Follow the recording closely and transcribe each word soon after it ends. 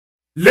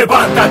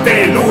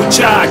Levántate,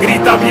 lucha,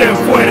 grita bien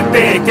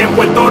fuerte, que en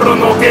Puerto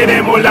no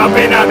queremos la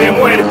pena de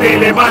muerte.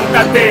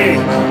 Levántate,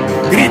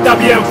 grita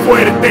bien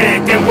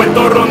fuerte, que en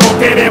Puerto no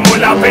queremos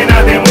la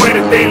pena de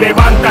muerte.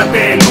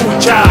 Levántate,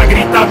 lucha,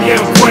 grita bien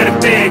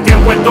fuerte, que en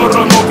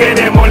Puerto no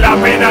queremos la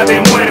pena de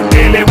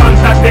muerte.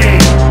 Levántate,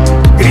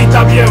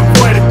 grita bien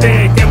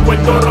fuerte, que en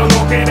Puerto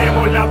no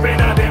queremos la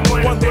pena de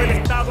muerte. Cuando el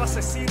Estado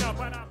asesina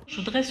para... Je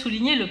voudrais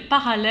souligner le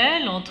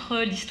parallèle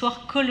entre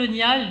l'histoire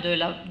coloniale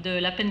de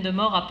la peine de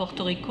mort à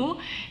Porto Rico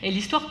et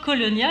l'histoire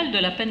coloniale de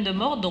la peine de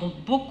mort dans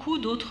beaucoup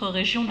d'autres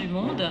régions du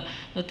monde,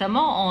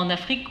 notamment en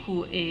Afrique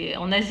et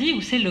en Asie,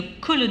 où c'est le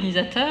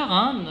colonisateur,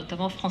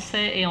 notamment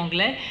français et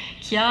anglais,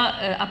 qui a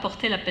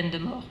apporté la peine de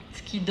mort.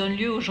 Ce qui donne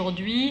lieu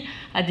aujourd'hui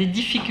à des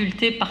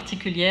difficultés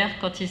particulières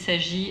quand il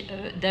s'agit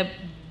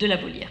de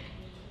l'abolir.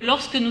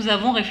 Lorsque nous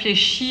avons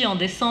réfléchi en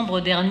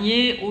décembre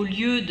dernier au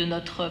lieu de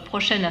notre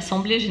prochaine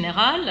Assemblée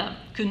générale,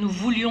 que nous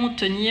voulions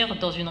tenir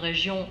dans une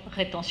région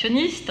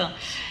rétentionniste,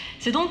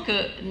 c'est donc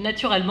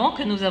naturellement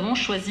que nous avons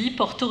choisi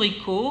Porto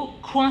Rico,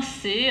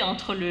 coincé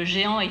entre le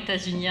géant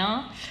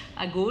états-unien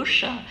à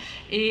gauche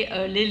et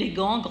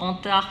l'élégant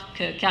grand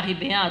arc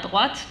caribéen à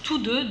droite, tous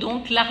deux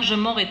donc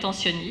largement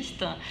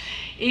rétentionnistes.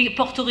 Et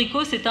Porto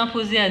Rico s'est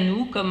imposé à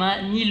nous comme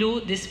un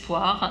îlot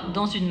d'espoir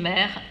dans une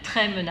mer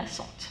très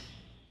menaçante.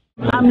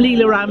 I'm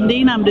Leela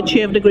Ramdeen. I'm the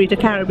chair of the Greater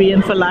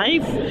Caribbean for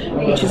Life,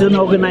 which is an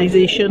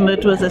organization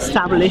that was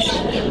established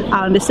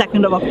on the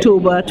 2nd of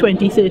October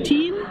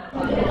 2013.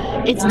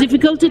 It's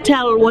difficult to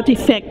tell what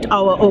effect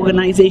our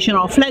organization,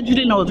 our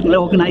fledgling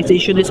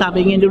organization, is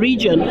having in the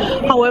region.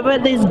 However,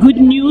 there's good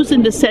news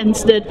in the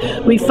sense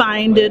that we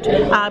find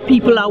that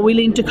people are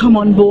willing to come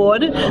on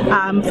board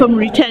from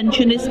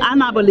retentionist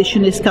and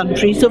abolitionist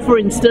countries. So, for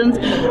instance,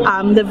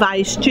 the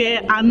vice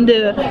chair and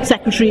the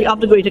secretary of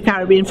the Greater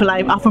Caribbean for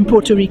Life are from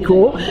Puerto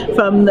Rico,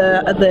 from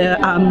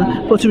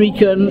the Puerto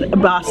Rican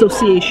Bar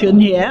Association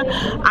here,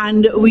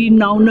 and we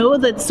now know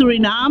that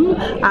Suriname,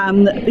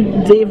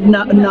 they've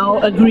now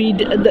agreed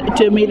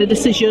to make a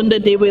decision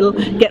that they will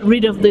get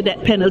rid of the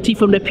death penalty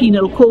from the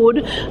penal code,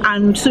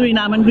 and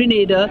Suriname and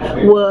Grenada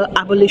were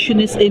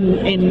abolitionists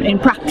in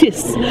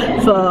practice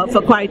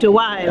for quite a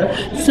while.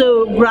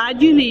 So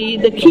gradually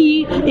the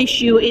key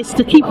issue is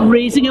to keep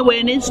raising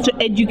awareness, to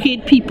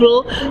educate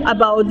people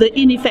about the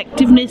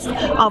ineffectiveness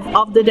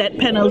of the death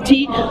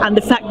penalty and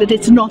the fact that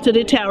it's not a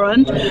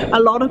deterrent. A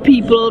lot of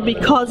people,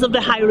 because of the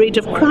high rate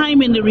of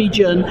crime in the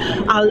region,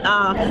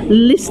 are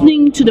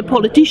listening to the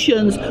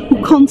politicians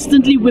who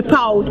constantly whip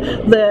out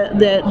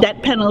the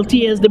death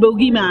penalty as the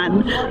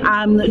bogeyman,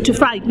 to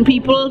frighten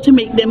people, to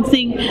make them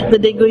think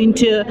that they're going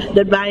to,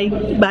 that by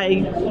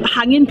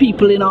hanging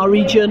people in our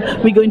region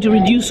we're going to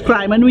reduce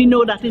crime, and we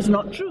know that is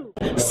not true.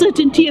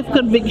 Certainty of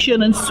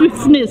conviction and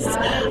swiftness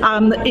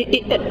are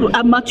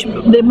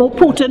the more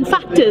potent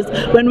factors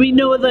when we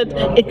know that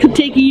it could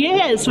take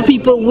years for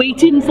people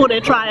waiting for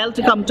their trial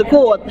to come to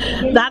court.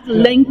 That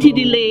lengthy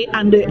delay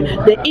and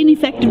the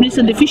ineffectiveness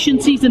and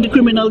deficiencies in the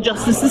criminal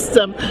justice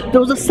system,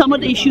 those are some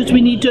of the issues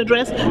we need to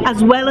address,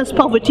 as well as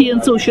poverty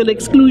and social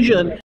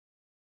exclusion.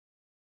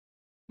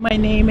 My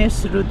name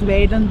is Ruth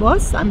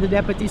Weidenbos. I'm the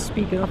Deputy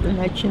Speaker of the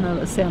National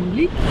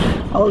Assembly,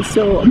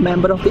 also a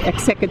member of the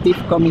Executive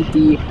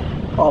Committee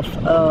of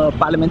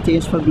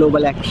Parliamentarians for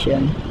Global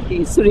Action.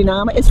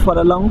 Suriname is for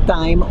a long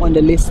time on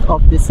the list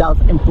of the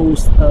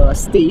self-imposed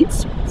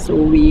states, so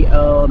we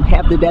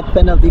have the death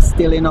penalty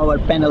still in our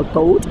penal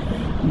code,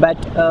 but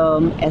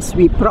as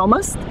we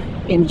promised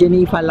in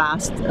Geneva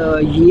last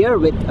year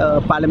with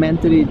a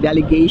parliamentary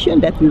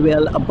delegation that we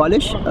will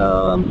abolish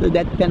the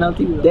death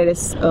penalty. There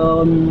is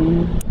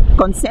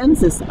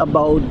consensus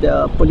about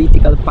the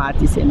political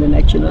parties in the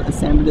National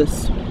Assembly.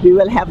 We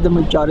will have the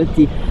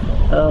majority.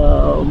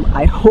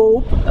 I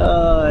hope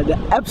the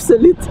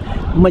absolute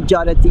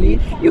majority.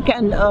 You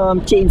can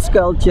change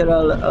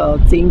cultural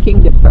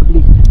thinking, the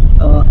public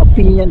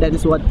opinion. That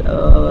is what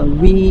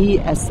we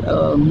as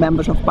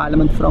members of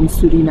parliament from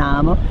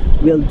Suriname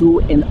will do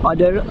in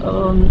other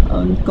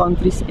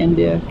countries in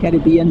the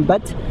Caribbean,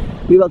 but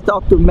we will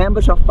talk to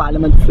members of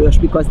parliament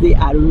first, because they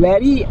are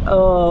very,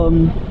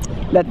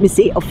 let me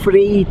say,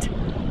 afraid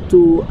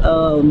to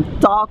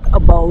talk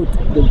about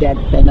the death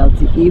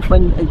penalty,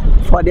 even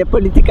for their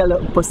political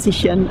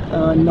position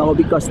now,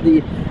 because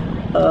the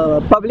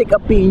public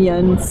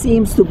opinion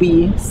seems to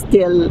be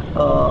still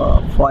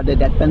for the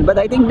death penalty. But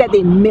I think that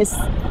they miss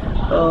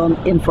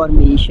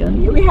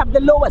information. We have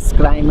the lowest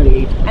crime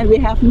rate, and we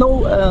have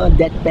no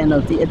death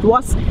penalty. It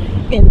was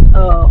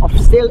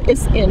still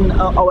is in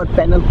our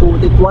penal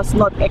code. It was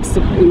not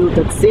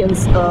executed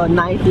since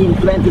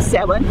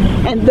 1927,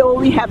 and though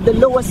we have the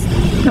lowest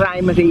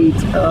crime rate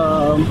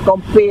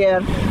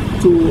compared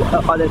to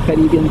other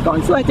Caribbean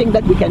countries, so I think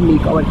that we can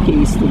make our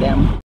case to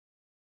them.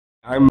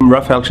 I'm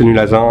Raphaël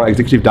Chenulazan,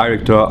 Executive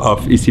Director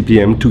of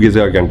ECPM,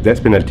 Together Against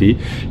Death Penalty,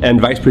 and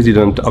Vice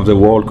President of the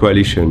World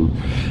Coalition.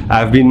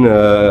 I've been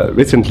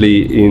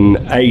recently in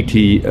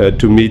Haiti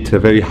to meet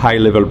very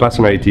high-level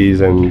personalities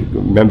and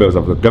members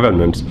of the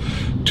government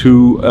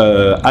to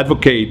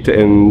advocate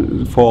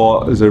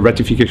for the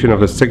ratification of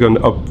the second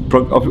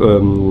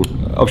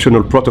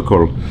optional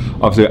protocol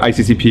of the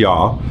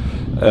ICCPR.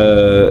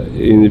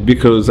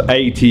 Because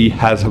Haiti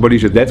has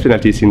abolished the death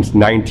penalty since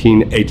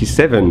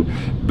 1987,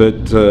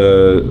 but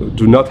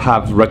do not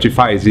have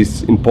ratified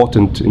this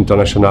important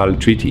international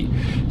treaty.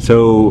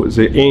 So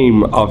the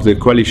aim of the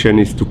coalition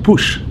is to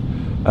push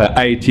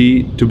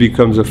Haiti to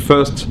become the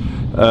first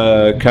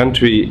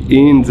country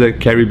in the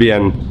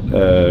Caribbean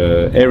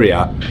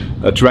area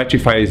to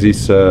ratify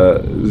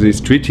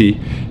this treaty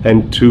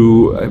and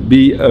to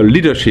be a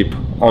leadership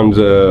on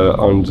the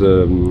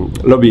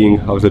lobbying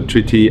of the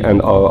treaty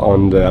and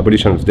on the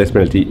abolition of the death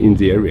penalty in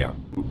the area.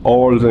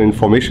 All the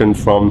information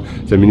from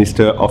the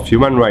Minister of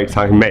Human Rights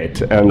I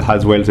met, and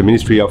as well the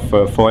Ministry of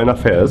Foreign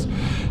Affairs,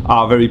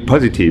 are very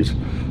positive.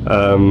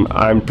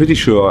 I'm pretty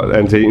sure,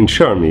 and they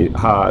assure me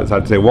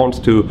that they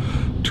want to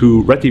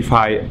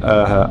ratify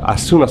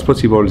as soon as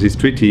possible this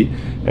treaty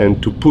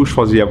and to push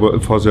for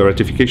the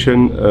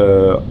ratification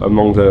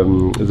among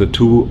the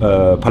two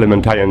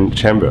parliamentarian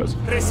chambers.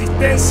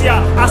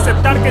 Resistencia,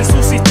 aceptar que en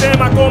su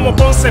sistema como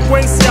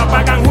consecuencia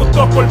pagan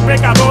justos por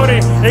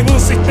pecadores en un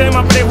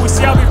sistema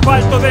prejuiciado y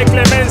falto de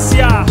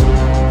clemencia.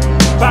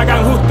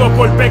 Pagan justos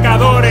por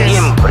pecadores.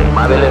 Siempre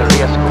vale el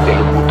riesgo de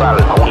ejecutar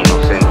a un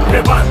inocente.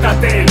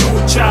 Levántate,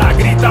 lucha,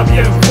 grita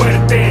bien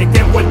fuerte, que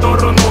en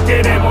Puerto no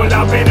queremos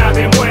la pena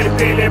de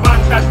muerte.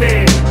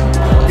 Levántate,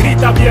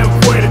 grita bien fuerte.